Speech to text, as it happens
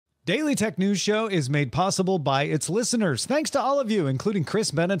Daily Tech News Show is made possible by its listeners. Thanks to all of you, including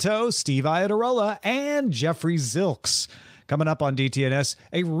Chris Beneteau, Steve Iadarola, and Jeffrey Zilks. Coming up on DTNS,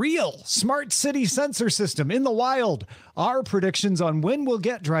 a real smart city sensor system in the wild. Our predictions on when we'll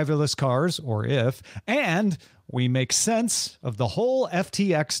get driverless cars, or if, and we make sense of the whole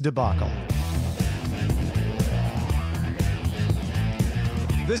FTX debacle.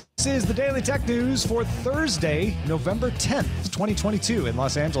 This is the Daily Tech News for Thursday, November 10th, 2022. In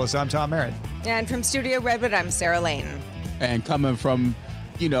Los Angeles, I'm Tom Merritt. And from Studio Redwood, I'm Sarah Lane. And coming from,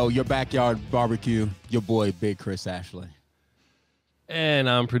 your backyard barbecue, your boy, Big Chris Ashley. And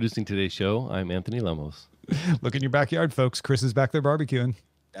I'm producing today's show. I'm Anthony Lemos. Look in your backyard, folks. Chris is back there barbecuing.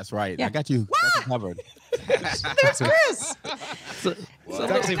 That's right. Yeah. I got you covered. There's Chris. So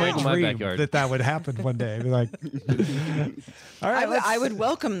That's a my dream backyard. that would happen one day. Be like, all right, I would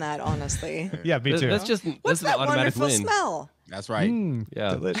welcome that, honestly. Yeah, me too. That's just What's an that automatic wonderful win. smell? That's right.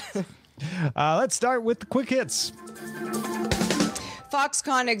 Yeah. Delicious. Let's start with the quick hits.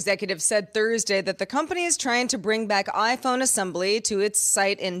 Foxconn executives said Thursday that the company is trying to bring back iPhone assembly to its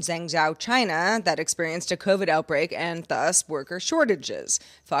site in Zhengzhou, China, that experienced a COVID outbreak and thus worker shortages.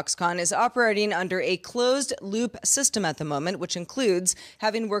 Foxconn is operating under a closed-loop system at the moment, which includes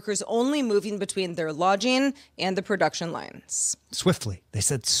having workers only moving between their lodging and the production lines. Swiftly. They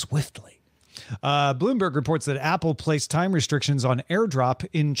said swiftly. Bloomberg reports that Apple placed time restrictions on AirDrop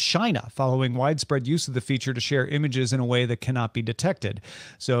in China following widespread use of the feature to share images in a way that cannot be detected.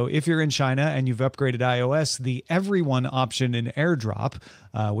 So if you're in China and you've upgraded iOS, the Everyone option in AirDrop,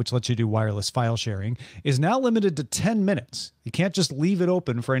 which lets you do wireless file sharing, is now limited to 10 minutes. You can't just leave it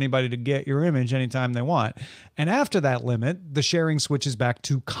open for anybody to get your image anytime they want. And after that limit, the sharing switches back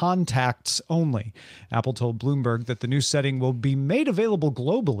to contacts only. Apple told Bloomberg that the new setting will be made available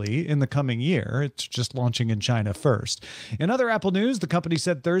globally in the coming year. It's just launching in China first. In other Apple news, the company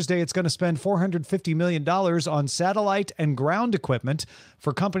said Thursday it's going to spend $450 million on satellite and ground equipment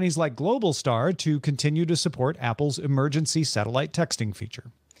for companies like Globalstar to continue to support Apple's emergency satellite texting feature.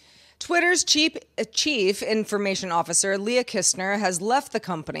 Twitter's chief information officer, Leah Kistner, has left the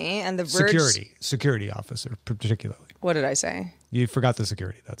company, and The Verge... Security officer, particularly. What did I say? You forgot the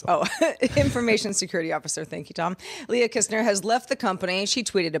security, that's all. Oh, information security officer. Thank you, Tom. Leah Kistner has left the company. She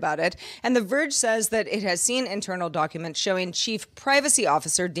tweeted about it. And The Verge says that it has seen internal documents showing Chief Privacy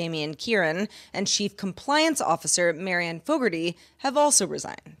Officer Damian Kieran and Chief Compliance Officer Marianne Fogarty have also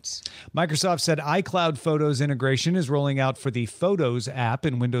resigned. Microsoft said iCloud Photos integration is rolling out for the Photos app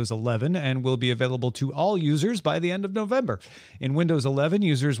in Windows 11 and will be available to all users by the end of November. In Windows 11,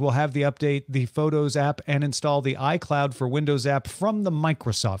 users will have the update the Photos app and install the iCloud for Windows app from the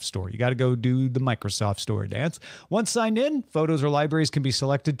Microsoft Store. You got to go do the Microsoft Store dance. Once signed in, photos or libraries can be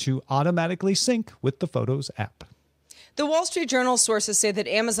selected to automatically sync with the Photos app. The Wall Street Journal sources say that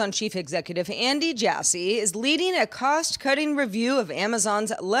Amazon chief executive Andy Jassy is leading a cost-cutting review of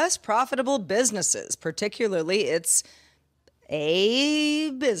Amazon's less profitable businesses, particularly its A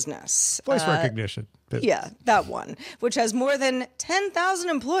business. Voice recognition. Yeah, that one, which has more than 10,000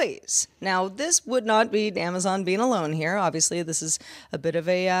 employees. Now, this would not be Amazon being alone here. Obviously, this is a bit of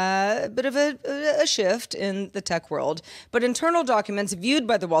a shift in the tech world. But internal documents viewed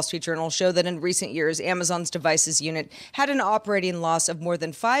by the Wall Street Journal show that in recent years, Amazon's devices unit had an operating loss of more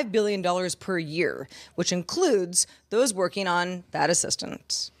than $5 billion per year, which includes those working on that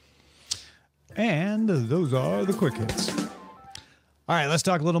assistant. And those are the quick hits. All right, let's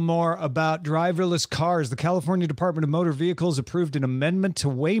talk a little more about driverless cars. The California Department of Motor Vehicles approved an amendment to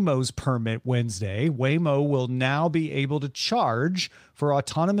Waymo's permit Wednesday. Waymo will now be able to charge for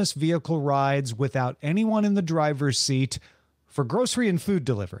autonomous vehicle rides without anyone in the driver's seat for grocery and food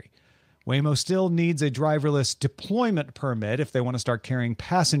delivery. Waymo still needs a driverless deployment permit if they want to start carrying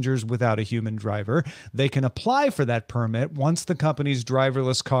passengers without a human driver. They can apply for that permit once the company's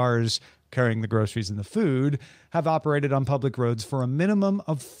driverless cars carrying the groceries and the food have operated on public roads for a minimum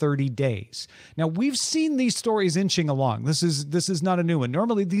of 30 days. Now, we've seen these stories inching along. This is not a new one.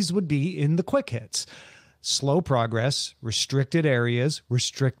 Normally, these would be in the quick hits. Slow progress, restricted areas,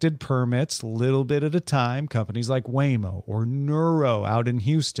 restricted permits, little bit at a time. Companies like Waymo or Nuro out in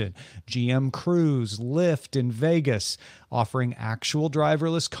Houston, GM Cruise, Lyft in Vegas, offering actual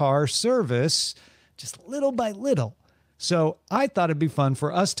driverless car service just little by little. So I thought it'd be fun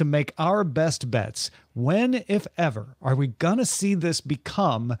for us to make our best bets. When, if ever, are we going to see this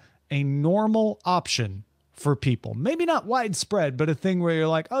become a normal option for people? Maybe not widespread, but a thing where you're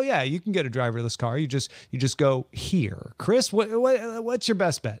like, oh yeah, you can get a driverless car. You just go here. Chris, what's your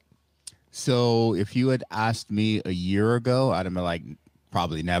best bet? So if you had asked me a year ago, I'd have been like,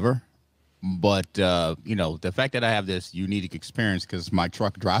 probably never. But the fact that I have this unique experience because my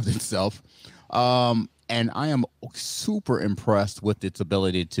truck drives itself, and I am super impressed with its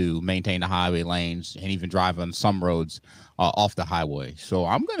ability to maintain the highway lanes and even drive on some roads off the highway. So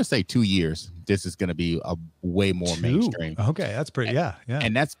I'm going to say 2 years. This is going to be a way more mainstream. Okay, that's pretty. Yeah.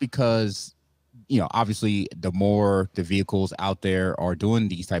 And that's because, obviously, the more the vehicles out there are doing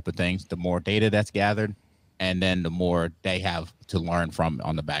these type of things, the more data that's gathered, and then the more they have to learn from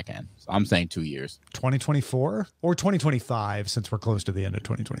on the back end. So I'm saying 2 years. 2024 or 2025, since we're close to the end of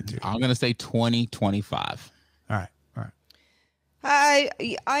 2022. I'm going to say 2025. All right. I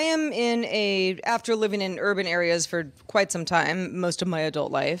am after living in urban areas for quite some time, most of my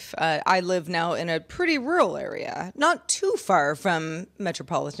adult life, I live now in a pretty rural area, not too far from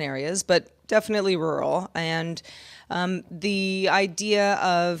metropolitan areas, but definitely rural. And the idea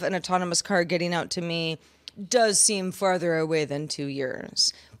of an autonomous car getting out to me does seem farther away than 2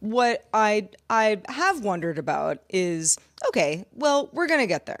 years. What I have wondered about is, okay, well, we're going to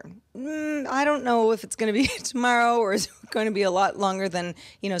get there. I don't know if it's going to be tomorrow or is it going to be a lot longer than,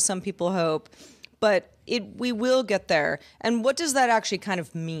 some people hope, but we will get there. And what does that actually kind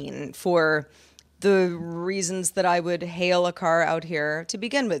of mean for the reasons that I would hail a car out here to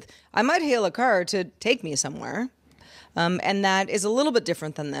begin with? I might hail a car to take me somewhere. And that is a little bit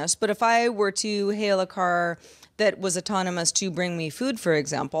different than this. But if I were to hail a car that was autonomous to bring me food, for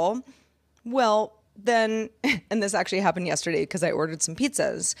example, well, then, and this actually happened yesterday because I ordered some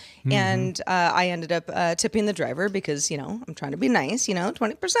pizzas and I ended up tipping the driver because, I'm trying to be nice,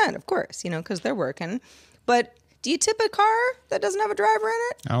 20%, of course, because they're working. But do you tip a car that doesn't have a driver in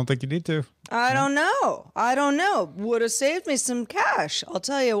it? I don't think you need to. I don't know. Would have saved me some cash. I'll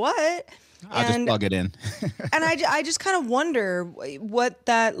tell you what. I'll just plug it in. And I just kind of wonder what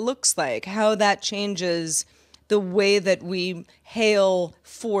that looks like, how that changes the way that we hail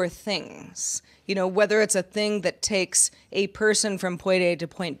for things. Whether it's a thing that takes a person from point A to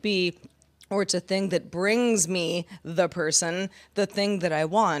point B, or it's a thing that brings me the person, the thing that I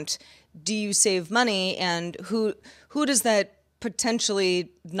want. Do you save money, and who does that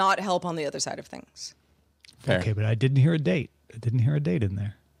potentially not help on the other side of things? Fair. Okay, but I didn't hear a date. in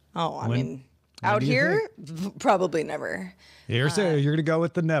there. Oh, I mean, out here, probably never. You're going to go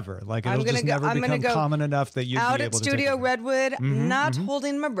with the never. Like it'll just never become common enough that you'd be able to out at Studio Redwood, not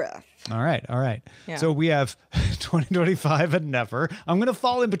holding my breath. All right. Yeah. So we have 2025 and never. I'm going to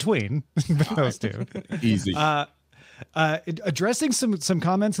fall in between those two. Easy. Addressing some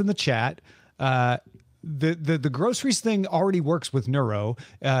comments in the chat. The groceries thing already works with Neuro.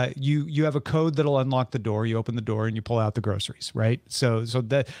 You have a code that'll unlock the door. You open the door and you pull out the groceries, right? So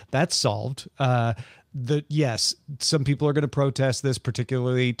that's solved. Yes, some people are going to protest this,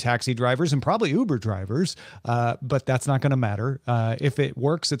 particularly taxi drivers and probably Uber drivers. But that's not going to matter. If it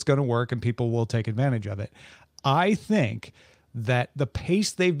works, it's going to work, and people will take advantage of it. I think that the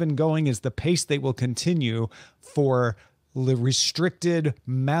pace they've been going is the pace they will continue for the restricted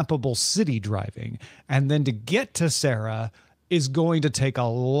mappable city driving. And then to get to Sarah is going to take a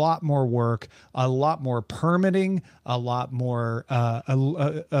lot more work, a lot more permitting, a lot more of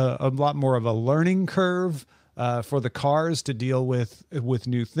a learning curve for the cars to deal with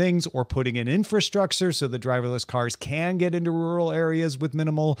new things, or putting in infrastructure so the driverless cars can get into rural areas with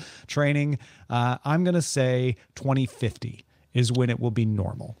minimal training. I'm going to say 2050 is when it will be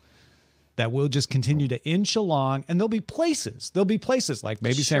normal. That will just continue to inch along, and there'll be places like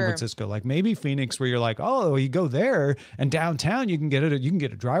maybe San Francisco, like maybe Phoenix, where you're like, oh, you go there, and downtown you can get a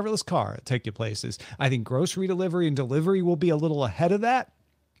driverless car, take you places. I think grocery delivery and delivery will be a little ahead of that,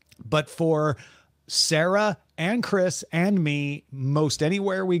 but for Sarah and Chris and me, most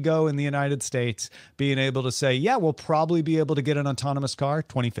anywhere we go in the United States, being able to say, yeah, we'll probably be able to get an autonomous car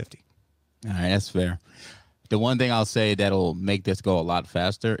 2050. All right, that's fair. The one thing I'll say that'll make this go a lot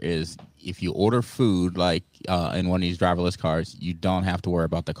faster is if you order food, like in one of these driverless cars, you don't have to worry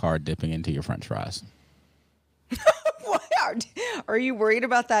about the car dipping into your French fries. Are you worried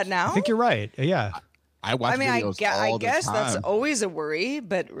about that now? I think you're right. Yeah. I watch videos all the time. I guess that's always a worry,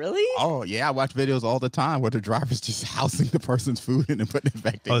 but really? Oh, yeah. I watch videos all the time where the driver's just housing the person's food and then putting it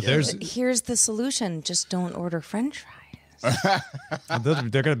back together. Here's the solution. Just don't order French fries.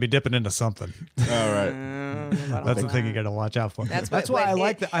 They're going to be dipping into something. All right. That's the thing you got to watch out for. That's why I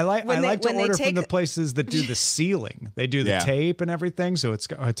like to order from the places that do the sealing. They do the tape and everything, so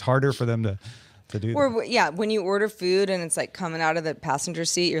it's harder for them to do that. Yeah, when you order food and it's like coming out of the passenger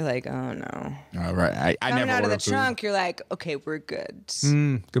seat, you're like, oh no. All right. I coming never out of the order food. trunk, you're like, okay, we're good.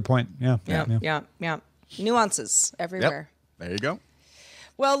 Good point. Yeah. Nuances everywhere. Yep. There you go.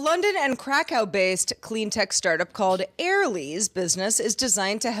 Well, London and Krakow-based clean tech startup called Airly's business is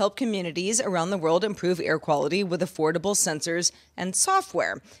designed to help communities around the world improve air quality with affordable sensors and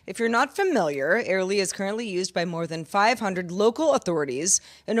software. If you're not familiar, Airly is currently used by more than 500 local authorities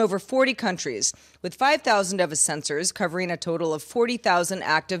in over 40 countries, with 5,000 of its sensors covering a total of 40,000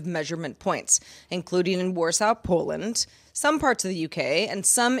 active measurement points, including in Warsaw, Poland, some parts of the UK, and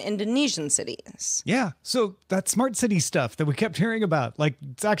some Indonesian cities. Yeah, so that smart city stuff that we kept hearing about, like,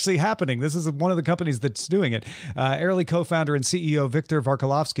 it's actually happening. This is one of the companies that's doing it. Airly co-founder and CEO Viktor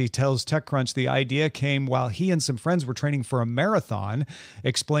Varkolovsky tells TechCrunch the idea came while he and some friends were training for a marathon,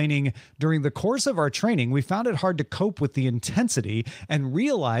 explaining, during the course of our training, we found it hard to cope with the intensity and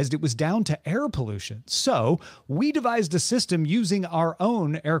realized it was down to air pollution. So we devised a system using our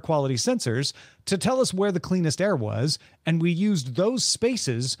own air quality sensors to tell us where the cleanest air was, and we used those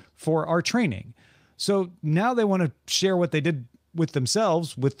spaces for our training. So now they want to share what they did with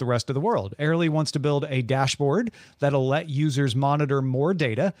themselves with the rest of the world. Airly wants to build a dashboard that'll let users monitor more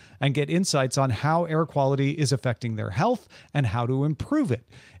data and get insights on how air quality is affecting their health and how to improve it.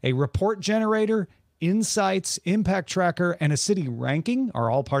 A report generator, insights, impact tracker, and a city ranking are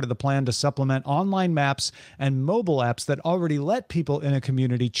all part of the plan to supplement online maps and mobile apps that already let people in a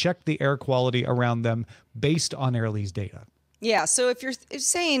community check the air quality around them based on Airly's data. Yeah, so if you're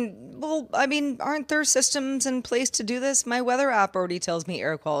saying, well, I mean, aren't there systems in place to do this? My weather app already tells me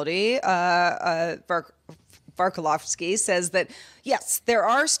air quality. Varkolovsky says that, yes, there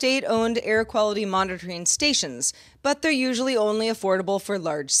are state-owned air quality monitoring stations, but they're usually only affordable for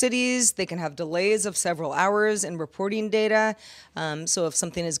large cities. They can have delays of several hours in reporting data. So if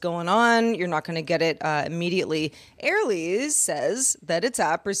something is going on, you're not going to get it immediately. Airly's says that its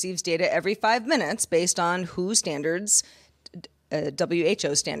app receives data every 5 minutes based on WHO standards,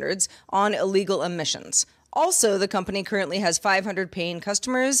 WHO standards, on illegal emissions. Also, the company currently has 500 paying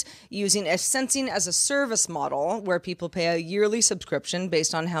customers using a sensing as a service model where people pay a yearly subscription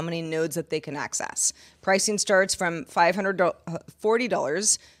based on how many nodes that they can access. Pricing starts from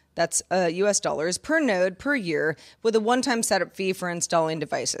 $540, that's US dollars, per node per year, with a one-time setup fee for installing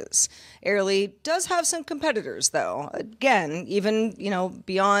devices. Airly does have some competitors, though. Again, even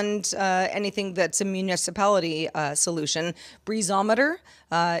beyond anything that's a municipality solution, Breezometer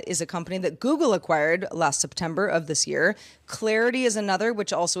is a company that Google acquired last September of this year. Clarity is another,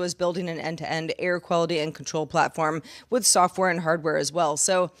 which also is building an end-to-end air quality and control platform with software and hardware as well.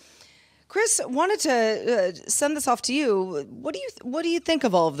 So, Chris, wanted to send this off to you. What do you think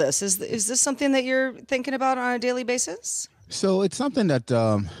of all of this? Is this something that you're thinking about on a daily basis? So it's something that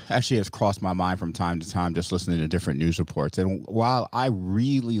actually has crossed my mind from time to time, just listening to different news reports. And while I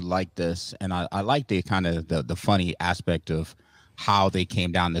really like this, and I like the kind of the funny aspect of how they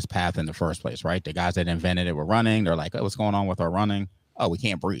came down this path in the first place, right? The guys that invented it were running. They're like, oh, what's going on with our running? Oh, we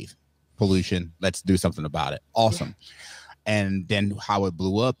can't breathe. Pollution. Let's do something about it. Awesome. Yeah. And then how it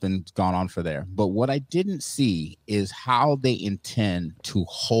blew up and gone on for there. But what I didn't see is how they intend to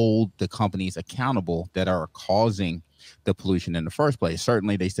hold the companies accountable that are causing the pollution in the first place.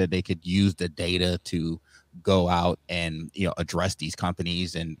 Certainly, they said they could use the data to go out and address these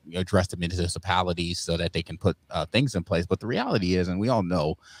companies and address the municipalities so that they can put things in place. But the reality is, and we all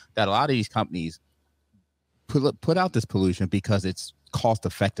know, that a lot of these companies put out this pollution because it's cost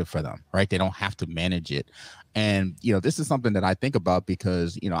effective for them, right? They don't have to manage it. And, this is something that I think about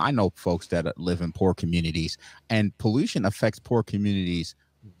because, I know folks that live in poor communities, and pollution affects poor communities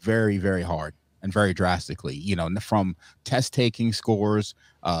very, very hard and very drastically, from test taking scores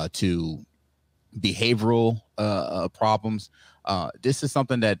to behavioral problems. This is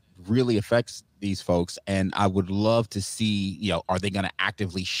something that really affects these folks. And I would love to see, are they going to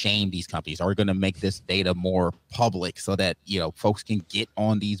actively shame these companies? Are we going to make this data more public so that, folks can get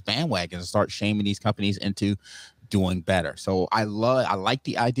on these bandwagons and start shaming these companies into doing better? So I like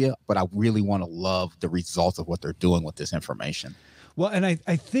the idea, but I really want to love the results of what they're doing with this information. Well, and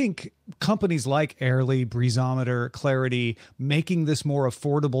I think companies like Airly, Breezometer, Clarity, making this more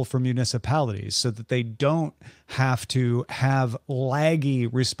affordable for municipalities so that they don't have to have laggy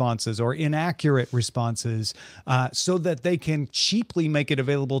responses or inaccurate responses so that they can cheaply make it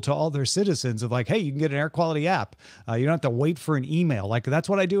available to all their citizens of like, hey, you can get an air quality app. You don't have to wait for an email. Like that's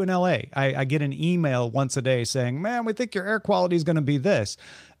what I do in LA. I get an email once a day saying, man, we think your air quality is going to be this.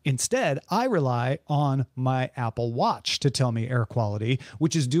 Instead, I rely on my Apple Watch to tell me air quality,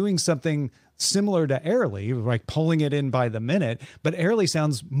 which is doing something similar to Airly, like pulling it in by the minute, but Airly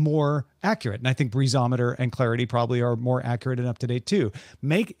sounds more accurate. And I think Breezometer and Clarity probably are more accurate and up to date too.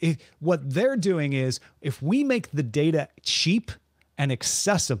 What they're doing is if we make the data cheap and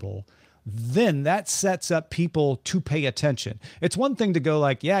accessible, then that sets up people to pay attention. It's one thing to go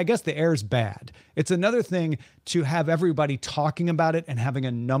like, yeah, I guess the air's bad. It's another thing to have everybody talking about it and having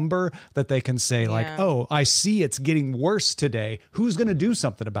a number that they can say like, oh, I see it's getting worse today. Who's going to do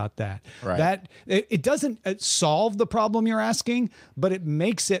something about that? Right. That it doesn't solve the problem you're asking, but it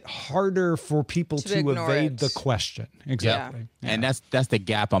makes it harder for people to evade the question. Exactly. Yeah. And that's the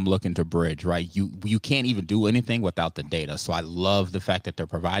gap I'm looking to bridge, right? You can't even do anything without the data. So I love the fact that they're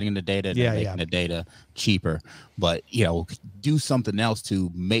providing the data, they're making the data cheaper, but do something else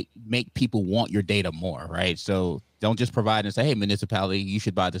to make people want your data more, right? So don't just provide and say, hey, municipality, you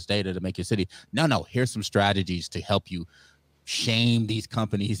should buy this data to make your city. No, here's some strategies to help you shame these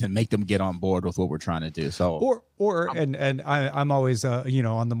companies and make them get on board with what we're trying to do. So I'm always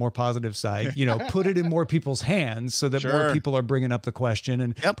on the more positive side, put it in more people's hands so that more people are bringing up the question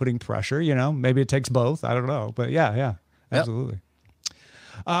and putting pressure. Maybe it takes both. I don't know, but yeah, absolutely.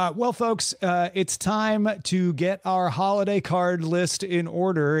 Well, folks, it's time to get our holiday card list in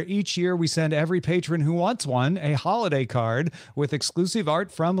order. Each year, we send every patron who wants one a holiday card with exclusive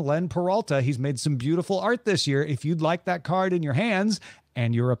art from Len Peralta. He's made some beautiful art this year. If you'd like that card in your hands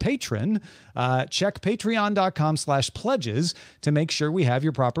and you're a patron, check patreon.com/pledges to make sure we have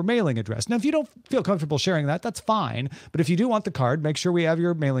your proper mailing address. Now, if you don't feel comfortable sharing that, that's fine. But if you do want the card, make sure we have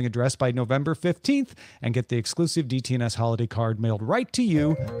your mailing address by November 15th and get the exclusive DTNS holiday card mailed right to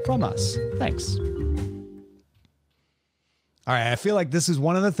you from us. Thanks. All right, I feel like this is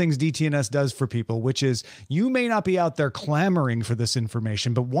one of the things DTNS does for people, which is you may not be out there clamoring for this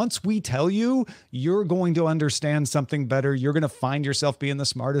information, but once we tell you, you're going to understand something better. You're going to find yourself being the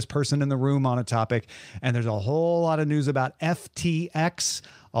smartest person in the room on a topic. And there's a whole lot of news about FTX,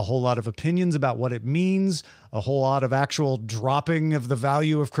 a whole lot of opinions about what it means, a whole lot of actual dropping of the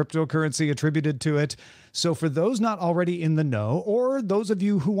value of cryptocurrency attributed to it. So for those not already in the know, or those of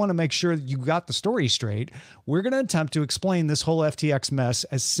you who want to make sure you got the story straight, we're going to attempt to explain this whole FTX mess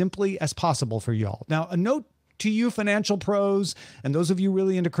as simply as possible for y'all. Now, a note to you financial pros and those of you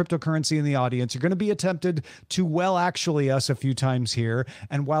really into cryptocurrency in the audience, you're going to be tempted to actually us a few times here.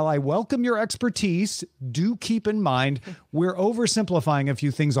 And while I welcome your expertise, do keep in mind we're oversimplifying a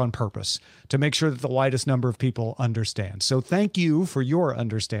few things on purpose to make sure that the widest number of people understand. So thank you for your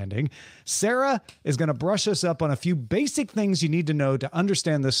understanding. Sarah is going to brush us up on a few basic things you need to know to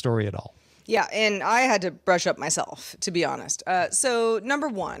understand this story at all. Yeah, and I had to brush up myself, to be honest. So number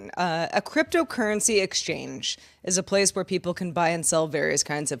one, a cryptocurrency exchange is a place where people can buy and sell various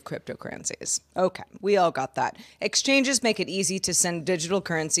kinds of cryptocurrencies. Okay, we all got that. Exchanges make it easy to send digital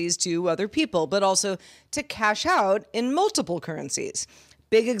currencies to other people, but also to cash out in multiple currencies.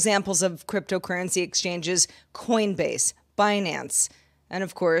 Big examples of cryptocurrency exchanges: Coinbase, Binance, and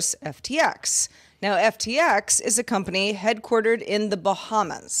of course, FTX. Now, FTX is a company headquartered in the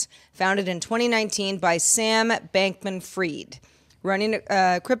Bahamas, founded in 2019 by Sam Bankman-Fried, running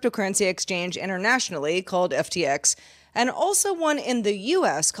a cryptocurrency exchange internationally called FTX, and also one in the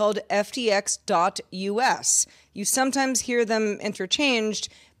U.S. called FTX.US. You sometimes hear them interchanged,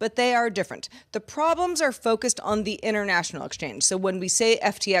 but they are different. The problems are focused on the international exchange. So when we say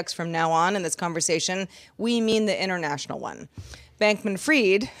FTX from now on in this conversation, we mean the international one.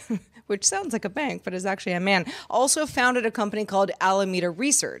 Bankman-Fried, which sounds like a bank, but is actually a man, also founded a company called Alameda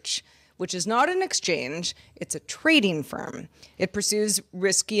Research, which is not an exchange, it's a trading firm. It pursues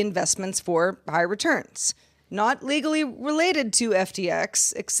risky investments for high returns. Not legally related to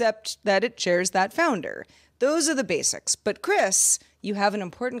FTX, except that it shares that founder. Those are the basics. But Chris, you have an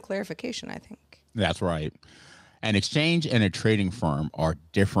important clarification, I think. That's right. An exchange and a trading firm are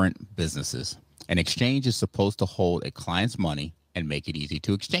different businesses. An exchange is supposed to hold a client's money and make it easy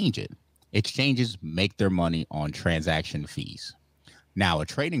to exchange it. Exchanges make their money on transaction fees. Now, a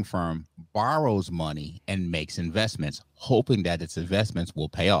trading firm borrows money and makes investments, hoping that its investments will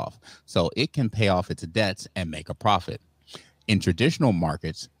pay off, so it can pay off its debts and make a profit. In traditional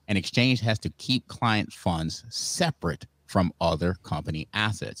markets, an exchange has to keep client funds separate from other company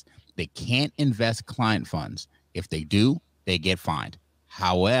assets. They can't invest client funds. If they do, they get fined.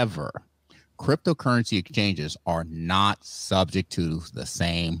 However, cryptocurrency exchanges are not subject to the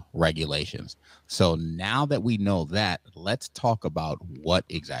same regulations. So now that we know that, let's talk about what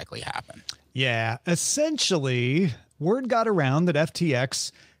exactly happened. Yeah, essentially, word got around that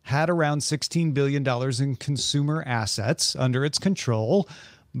FTX had around $16 billion in consumer assets under its control,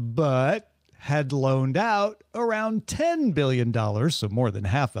 but had loaned out around $10 billion, so more than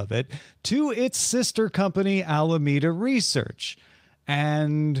half of it, to its sister company, Alameda Research.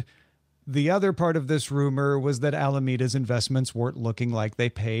 And the other part of this rumor was that Alameda's investments weren't looking like they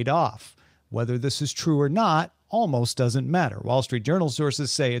paid off. Whether this is true or not, almost doesn't matter. Wall Street Journal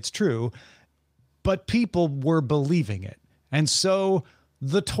sources say it's true, but people were believing it. And so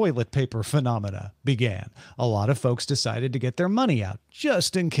the toilet paper phenomena began. A lot of folks decided to get their money out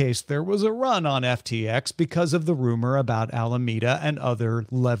just in case there was a run on FTX because of the rumor about Alameda and other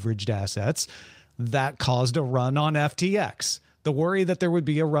leveraged assets. That caused a run on FTX. The worry that there would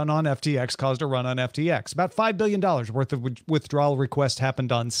be a run on FTX caused a run on FTX. About $5 billion worth of withdrawal requests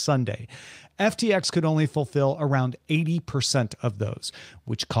happened on Sunday. FTX could only fulfill around 80% of those,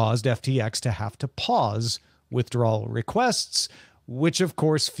 which caused FTX to have to pause withdrawal requests, which of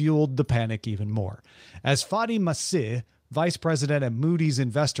course fueled the panic even more. As Fadi Masih, vice president at Moody's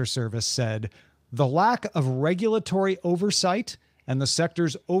Investor Service, said, the lack of regulatory oversight and the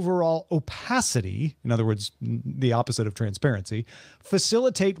sector's overall opacity, in other words, the opposite of transparency,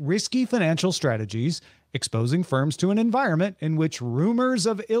 facilitate risky financial strategies, exposing firms to an environment in which rumors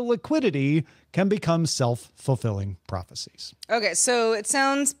of illiquidity can become self-fulfilling prophecies. Okay, so it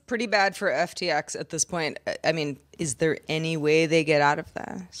sounds pretty bad for FTX at this point. I mean, is there any way they get out of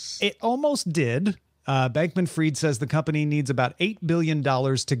this? It almost did. Bankman-Fried says the company needs about $8 billion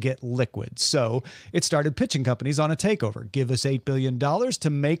to get liquid. So it started pitching companies on a takeover. Give us $8 billion to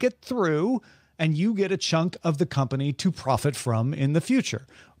make it through, and you get a chunk of the company to profit from in the future.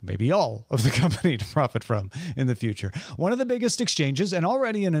 Maybe all of the company to profit from in the future. One of the biggest exchanges, and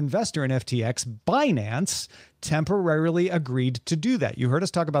already an investor in FTX, Binance, temporarily agreed to do that. You heard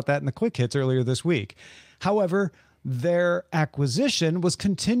us talk about that in the Quick Hits earlier this week. However, their acquisition was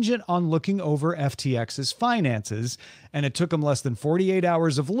contingent on looking over FTX's finances, and it took them less than 48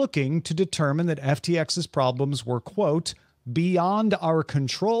 hours of looking to determine that FTX's problems were, quote, beyond our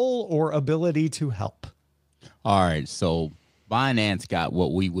control or ability to help. All right, so Binance got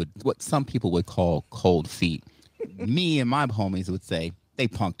what some people would call cold feet. Me and my homies would say they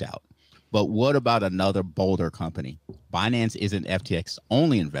punked out. But what about another bolder company? Binance isn't FTX's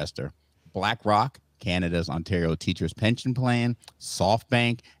only investor. BlackRock, Canada's Ontario Teachers Pension Plan,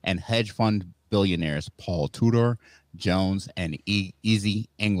 SoftBank, and hedge fund billionaires Paul Tudor, Jones, and Easy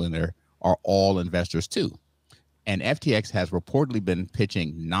Englander are all investors too. And FTX has reportedly been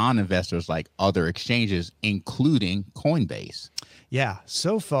pitching non-investors like other exchanges, including Coinbase. Yeah,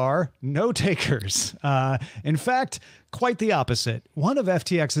 so far, no takers. In fact, quite the opposite. One of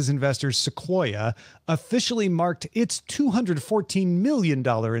FTX's investors, Sequoia, officially marked its $214 million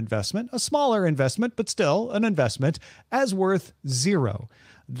investment, a smaller investment, but still an investment, as worth zero.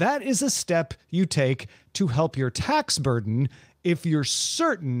 That is a step you take to help your tax burden if you're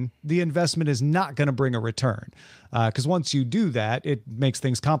certain the investment is not going to bring a return. Because once you do that, it makes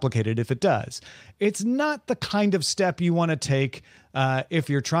things complicated if it does. It's not the kind of step you want to take if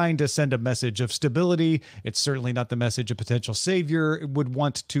you're trying to send a message of stability. It's certainly not the message a potential savior would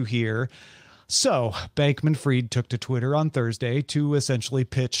want to hear. So Bankman-Fried took to Twitter on Thursday to essentially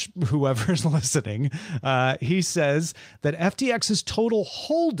pitch whoever's listening. He says that FTX's total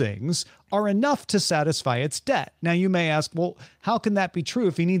holdings are enough to satisfy its debt. Now, you may ask, well, how can that be true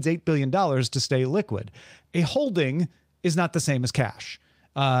if he needs $8 billion to stay liquid? A holding is not the same as cash.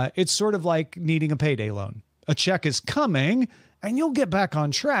 It's sort of like needing a payday loan. A check is coming and you'll get back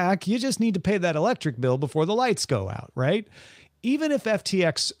on track. You just need to pay that electric bill before the lights go out, right? Even if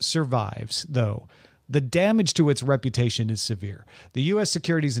FTX survives, though, the damage to its reputation is severe. The U.S.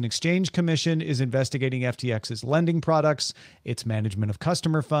 Securities and Exchange Commission is investigating FTX's lending products, its management of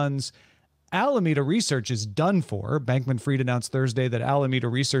customer funds. Alameda Research is done for. Bankman-Fried announced Thursday that Alameda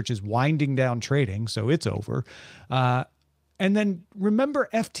Research is winding down trading, so it's over. And then remember,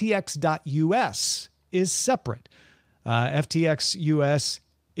 FTX.US is separate. FTX US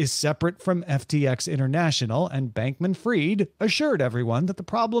is separate from FTX International, and Bankman-Fried assured everyone that the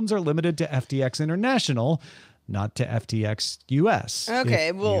problems are limited to FTX International, not to FTX US. Okay,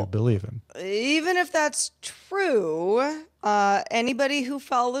 if well, you believe him. Even if that's true, anybody who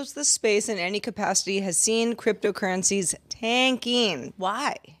follows the space in any capacity has seen cryptocurrencies tanking.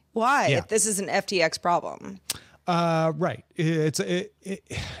 Why? Why? Yeah. If this is an FTX problem. Right.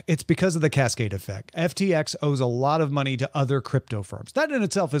 It's because of the cascade effect. FTX owes a lot of money to other crypto firms. That in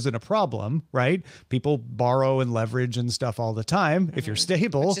itself isn't a problem, right? People borrow and leverage and stuff all the time. If you're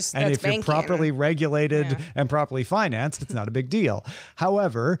stable and if you're properly regulated and properly financed, it's not a big deal.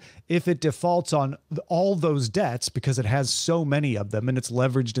 However, if it defaults on all those debts because it has so many of them and it's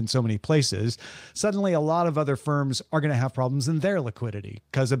leveraged in so many places, suddenly a lot of other firms are going to have problems in their liquidity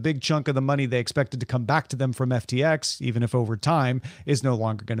because a big chunk of the money they expected to come back to them from FTX, even if over time, is no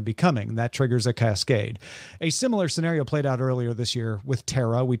longer going to be coming. That triggers a cascade. A similar scenario played out earlier this year with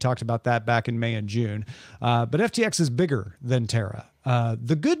Terra. We talked about that back in May and June. But FTX is bigger than Terra.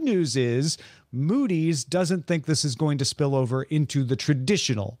 The good news is Moody's doesn't think this is going to spill over into the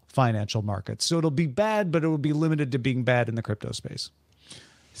traditional financial markets. So it'll be bad, but it will be limited to being bad in the crypto space.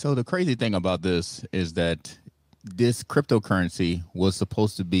 So the crazy thing about this is that this cryptocurrency was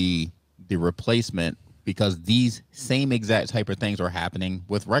supposed to be the replacement because these same exact type of things are happening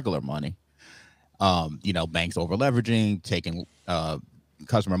with regular money. Banks over leveraging, taking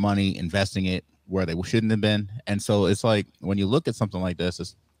customer money, investing it where they shouldn't have been. And so it's like when you look at something like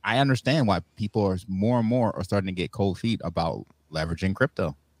this, I understand why people are more and more are starting to get cold feet about leveraging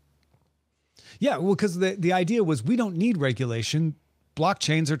crypto. Yeah, well, because the idea was we don't need regulation.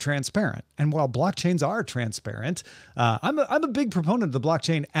 Blockchains are transparent. And while blockchains are transparent, I'm a big proponent of the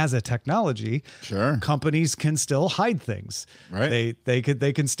blockchain as a technology. Sure. Companies can still hide things. Right. They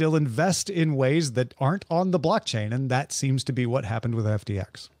can still invest in ways that aren't on the blockchain. And that seems to be what happened with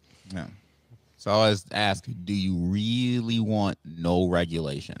FTX. Yeah. So I always ask, do you really want no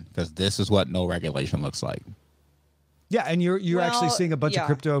regulation? Because this is what no regulation looks like. Yeah, and you're actually seeing a bunch of yeah.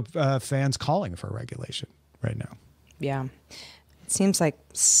 crypto fans calling for regulation right now. Yeah. It seems like,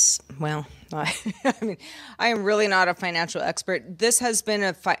 well, I mean, I am really not a financial expert. This has been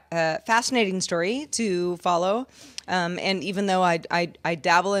a fascinating story to follow. And even though I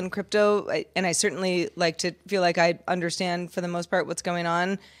dabble in crypto, and I certainly like to feel like I understand for the most part what's going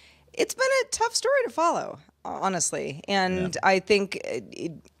on, it's been a tough story to follow, honestly. And I think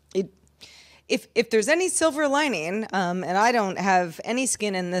if there's any silver lining, and I don't have any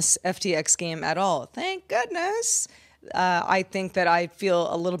skin in this FTX game at all, thank goodness. I think that I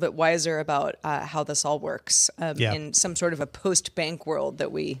feel a little bit wiser about how this all works in some sort of a post-bank world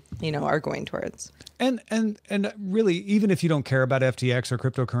that we, are going towards. And really, even if you don't care about FTX or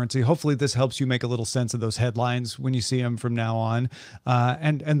cryptocurrency, hopefully this helps you make a little sense of those headlines when you see them from now on.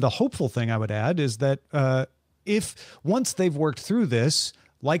 And the hopeful thing I would add is that if once they've worked through this,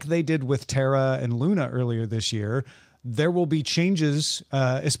 like they did with Terra and Luna earlier this year, there will be changes,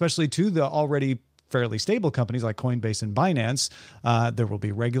 especially to the already fairly stable companies like Coinbase and Binance. There will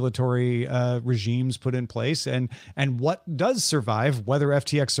be regulatory regimes put in place, and what does survive, whether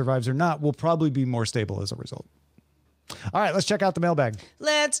FTX survives or not, will probably be more stable as a result. All right, let's check out the mailbag.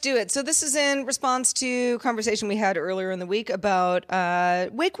 Let's do it. So this is in response to a conversation we had earlier in the week about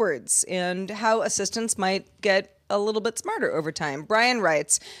wake words and how assistants might get a little bit smarter over time. Brian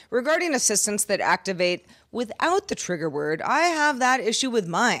writes, regarding assistants that activate without the trigger word, I have that issue with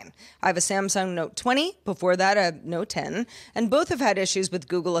mine. I have a Samsung Note 20, before that a Note 10, and both have had issues with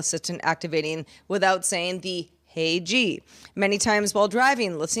Google Assistant activating without saying the "Hey G." Many times while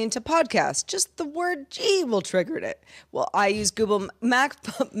driving, listening to podcasts, just the word G will trigger it. Well, I use Google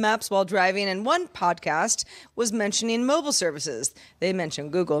Maps while driving, and one podcast was mentioning mobile services. They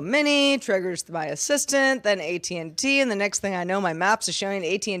mentioned Google Mini, triggers my assistant, then AT&T, and the next thing I know, my maps are showing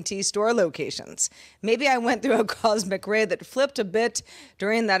AT&T store locations. Maybe I went through a cosmic ray that flipped a bit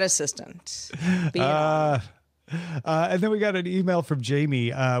during that assistant. And then we got an email from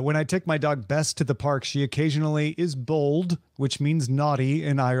Jamie. When I take my dog Bess to the park, she occasionally is bold, which means naughty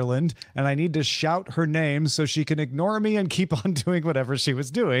in Ireland, and I need to shout her name so she can ignore me and keep on doing whatever she was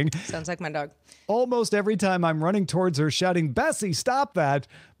doing. Sounds like my dog. Almost every time I'm running towards her shouting, "Bessie, stop that,"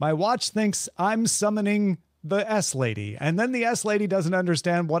 my watch thinks I'm summoning the S lady, and then the S lady doesn't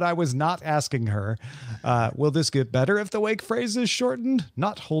understand what I was not asking her. Will this get better if the wake phrase is shortened?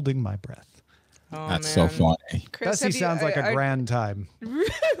 Not holding my breath. Oh, That's man. so funny. Chris, Bessie sounds like a grand time.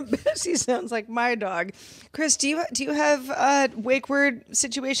 Bessie sounds like my dog. Chris, do you have wake word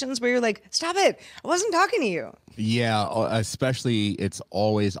situations where you're like, stop it, I wasn't talking to you? Yeah, especially it's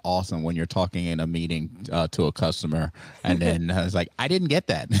always awesome when you're talking in a meeting to a customer, and then it's like, I didn't get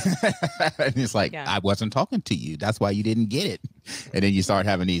that. And it's like, I wasn't talking to you. That's why you didn't get it. And then you start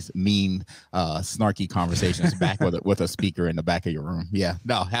having these mean, snarky conversations back with a speaker in the back of your room. Yeah,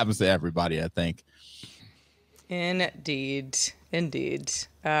 no, happens to everybody, I think. Indeed.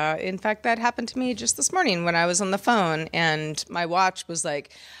 In fact, that happened to me just this morning when I was on the phone, and my watch was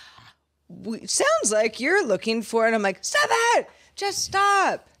like, sounds like you're looking for, and I'm like, stop it, just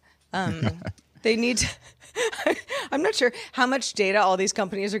stop. They need to, I'm not sure how much data all these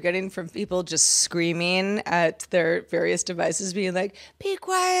companies are getting from people just screaming at their various devices, being like, be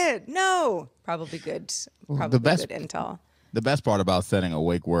quiet. No, probably good. Probably good intel. The best part about setting a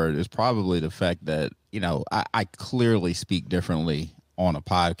wake word is probably the fact that, I clearly speak differently on a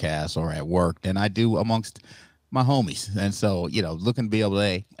podcast or at work than I do amongst my homies. And so, looking to be able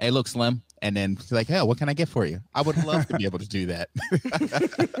to, hey, look, Slim, and then it's like, hey, what can I get for you? I would love to be able to do that.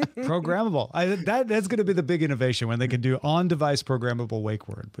 Programmable. That's going to be the big innovation when they can do on-device programmable wake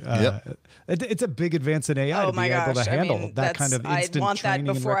word. It's a big advance in AI to be able to handle that kind of instant I want that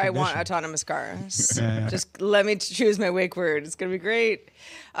training before and I want recognition. autonomous cars. Yeah. Just let me choose my wake word. It's going to be great.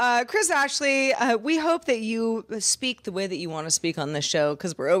 Chris Ashley, we hope that you speak the way that you want to speak on this show,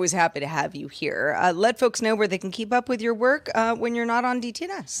 because we're always happy to have you here. Let folks know where they can keep up with your work when you're not on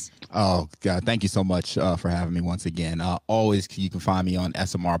DTNS. Oh, God. Thank you so much for having me once again. Always, you can find me on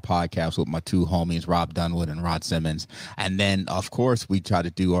SMR Podcast with my two homies, Rob Dunwood and Rod Simmons. And then, of course, we try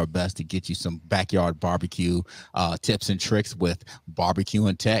to do our best to get you some backyard barbecue tips and tricks with Barbecue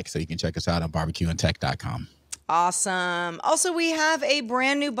and Tech. So you can check us out on barbecueandtech.com. Awesome. Also, we have a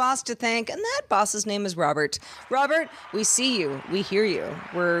brand new boss to thank, and that boss's name is Robert. Robert, we see you. We hear you.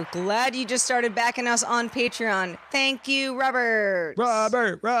 We're glad you just started backing us on Patreon. Thank you, Robert.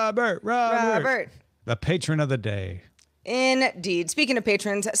 Robert. The patron of the day. Indeed. Speaking of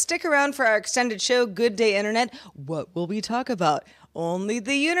patrons, stick around for our extended show, Good Day Internet. What will we talk about? Only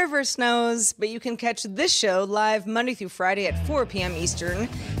the universe knows, but you can catch this show live Monday through Friday at 4 p.m. Eastern,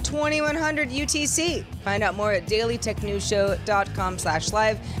 2100 UTC. Find out more at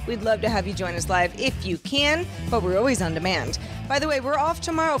dailytechnewsshow.com/live. We'd love to have you join us live if you can, but we're always on demand. By the way, we're off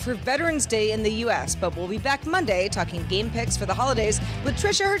tomorrow for Veterans Day in the U.S., but we'll be back Monday talking game picks for the holidays with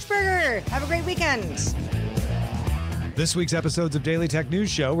Trisha Hershberger. Have a great weekend. This week's episodes of Daily Tech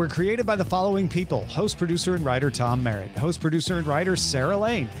News Show were created by the following people: host, producer, and writer Tom Merritt, host, producer, and writer Sarah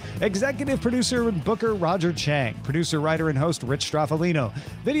Lane, executive producer and booker Roger Chang, producer, writer, and host Rich Straffolino,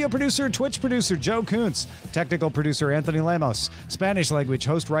 video producer and Twitch producer Joe Kuntz, technical producer Anthony Lemos, Spanish language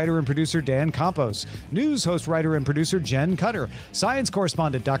host, writer, and producer Dan Campos, news host, writer, and producer Jen Cutter, science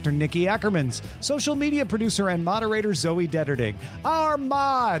correspondent Dr. Nikki Ackermans, social media producer and moderator Zoe Detterding, our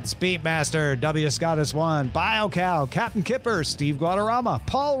mods, Beatmaster, W. Scottus One, BioCow, Captain Kipper, Steve Guadarrama,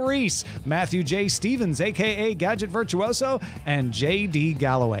 Paul Reese, Matthew J. Stevens, a.k.a. Gadget Virtuoso, and J.D.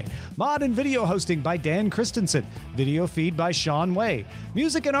 Galloway. Mod and video hosting by Dan Christensen. Video feed by Sean Way.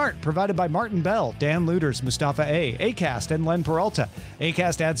 Music and art provided by Martin Bell, Dan Luders, Mustafa A., Acast, and Len Peralta.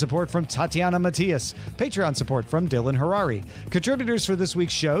 Acast ad support from Tatiana Matias. Patreon support from Dylan Harari. Contributors for this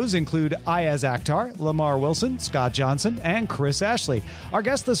week's shows include Ayaz Akhtar, Lamar Wilson, Scott Johnson, and Chris Ashley. Our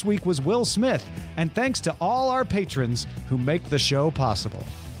guest this week was Will Smith. And thanks to all our patrons who make the show possible.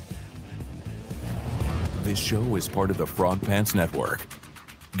 This show is part of the Frog Pants Network.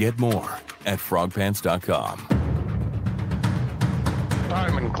 Get more at frogpants.com.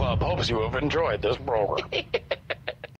 Diamond Club hopes you have enjoyed this program.